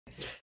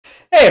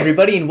Hey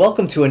everybody, and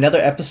welcome to another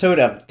episode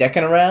of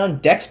Deckin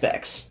Around Deck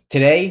Specs.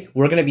 Today,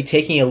 we're going to be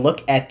taking a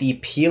look at the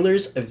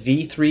Peelers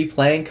V3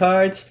 playing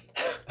cards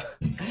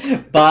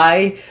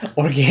by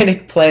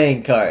Organic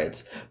Playing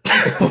Cards.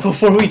 But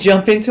before we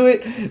jump into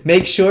it,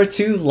 make sure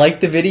to like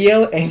the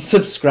video and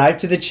subscribe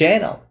to the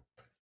channel.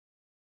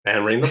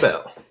 And ring the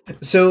bell.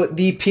 So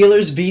the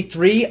Peelers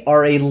V3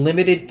 are a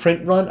limited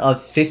print run of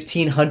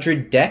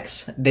 1,500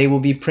 decks. They will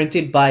be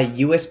printed by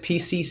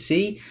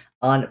USPCC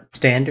on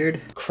standard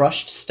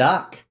crushed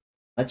stock.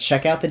 Let's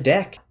check out the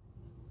deck.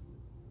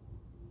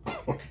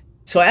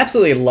 So I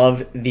absolutely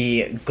love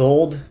the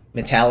gold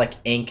metallic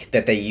ink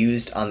that they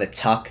used on the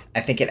tuck.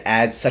 I think it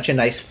adds such a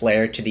nice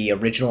flair to the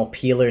original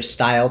Peeler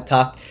style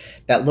tuck.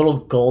 That little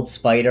gold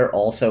spider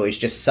also is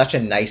just such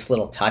a nice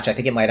little touch. I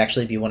think it might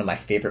actually be one of my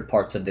favorite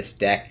parts of this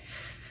deck.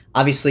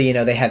 Obviously, you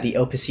know, they have the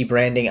OPC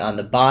branding on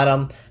the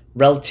bottom.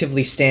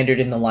 Relatively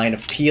standard in the line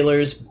of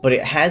Peelers, but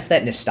it has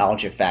that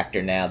nostalgia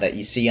factor now that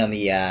you see on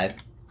the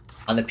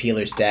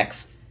Peelers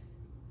decks.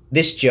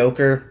 This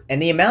Joker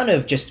and the amount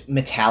of just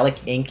metallic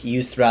ink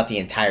used throughout the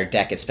entire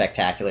deck is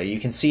spectacular.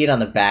 You can see it on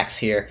the backs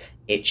here.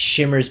 It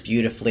shimmers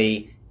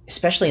beautifully,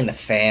 especially in the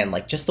fan,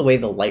 like just the way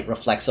the light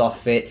reflects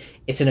off it.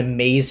 It's an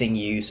amazing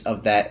use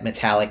of that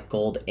metallic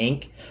gold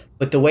ink,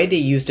 but the way they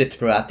used it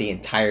throughout the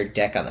entire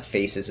deck on the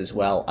faces as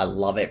well, I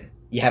love it.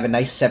 You have a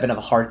nice 7 of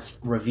Hearts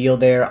reveal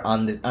there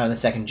on the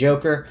second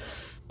Joker.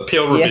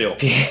 Appeal reveal.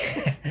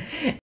 Yeah.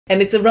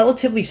 And it's a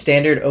relatively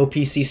standard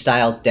OPC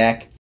style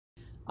deck.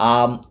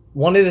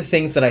 One of the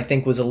things that I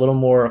think was a little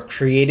more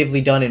creatively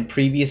done in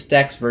previous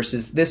decks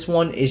versus this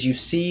one is you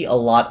see a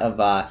lot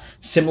of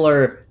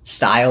similar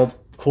styled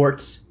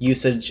courts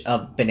usage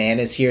of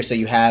bananas here. So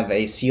you have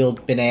a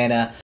sealed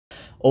banana,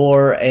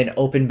 or an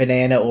open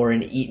banana, or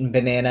an eaten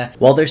banana.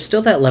 While there's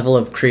still that level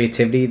of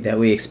creativity that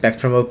we expect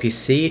from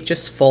OPC, it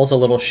just falls a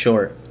little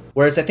short.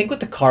 Whereas I think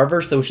with the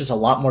carvers, there was just a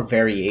lot more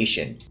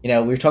variation. You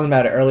know, we were talking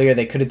about it earlier,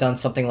 they could have done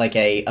something like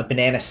a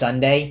banana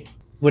sundae,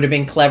 would have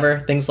been clever,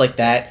 things like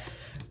that.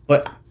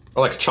 But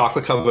or like a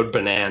chocolate covered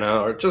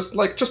banana, or just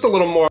a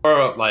little more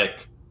like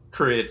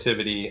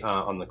creativity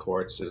on the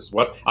courts is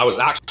what I was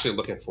actually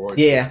looking forward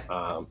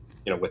to.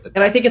 You know, with it.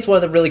 And I think it's one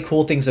of the really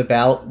cool things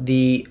about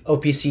the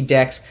OPC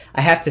decks.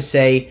 I have to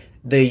say,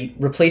 the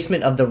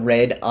replacement of the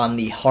red on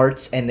the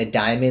hearts and the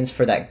diamonds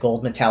for that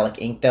gold metallic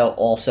ink, though,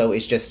 also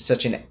is just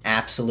such an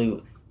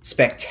absolute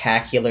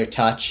spectacular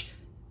touch.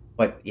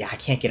 But yeah, I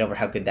can't get over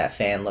how good that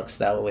fan looks,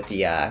 though, with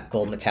the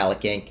gold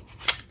metallic ink.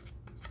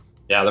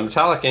 Yeah, the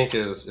metallic ink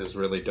is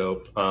really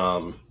dope.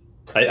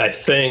 I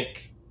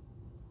think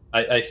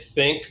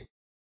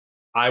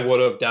I would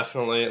have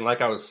definitely, and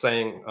like I was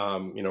saying,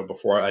 you know,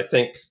 before, I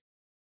think.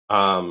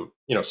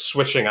 You know,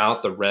 switching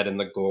out the red and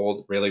the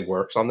gold really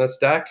works on this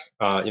deck.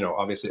 You know,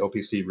 obviously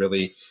OPC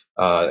really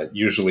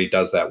usually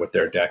does that with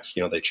their decks.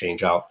 You know, they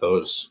change out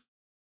those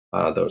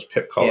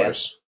pip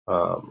colors.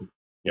 Yeah.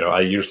 You know,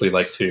 I usually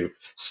like to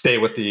stay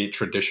with the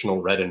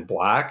traditional red and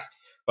black,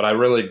 but I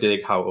really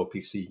dig how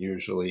OPC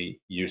usually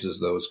uses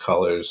those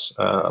colors.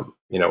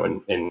 You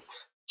know, and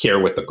here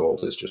with the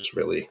gold is just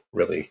really,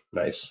 really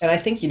nice. And I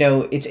think, you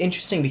know, it's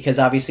interesting because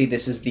obviously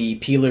this is the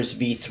Peelers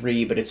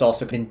V3, but it's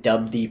also been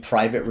dubbed the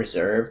Private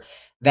Reserve.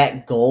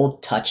 That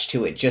gold touch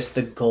to it, just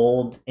the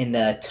gold in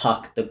the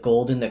tuck, the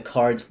gold in the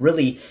cards,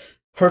 really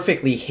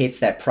perfectly hits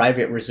that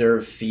Private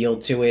Reserve feel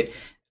to it.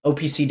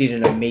 OPC did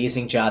an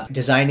amazing job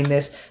designing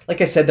this.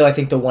 Like I said, though, I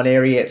think the one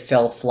area it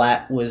fell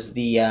flat was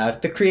the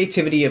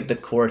creativity of the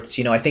courts.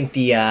 You know, I think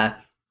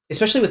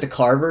especially with the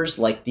carvers,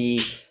 like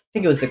I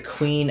think it was the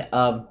Queen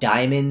of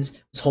Diamonds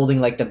was holding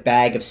like the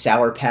bag of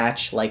Sour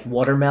Patch like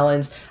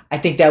watermelons. I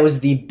think that was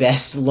the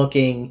best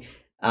looking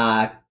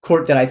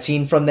court that I'd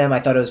seen from them. I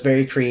thought it was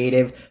very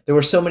creative. There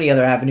were so many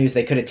other avenues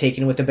they could have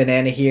taken with a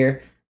banana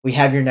here. We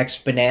have your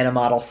next banana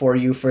model for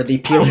you for the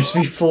Peelers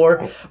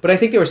V4. But I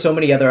think there were so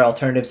many other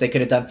alternatives they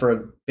could have done for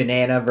a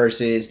banana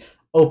versus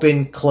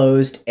open,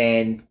 closed,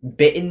 and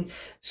bitten.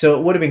 So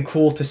it would have been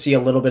cool to see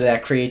a little bit of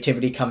that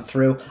creativity come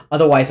through.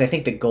 Otherwise, I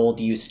think the gold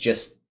use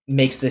just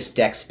makes this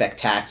deck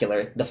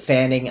spectacular. The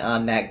fanning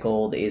on that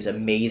gold is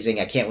amazing.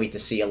 I can't wait to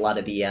see a lot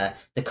of the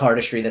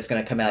cardistry that's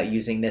going to come out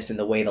using this and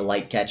the way the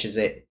light catches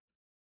it.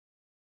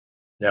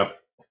 Yep.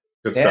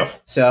 Good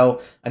stuff.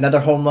 So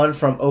another home run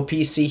from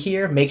OPC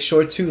here. Make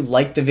sure to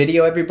like the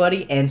video,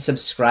 everybody, and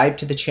subscribe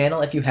to the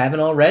channel if you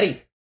haven't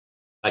already.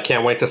 I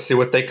can't wait to see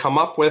what they come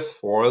up with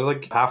for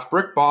the half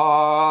brick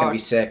box. It's gonna be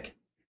sick.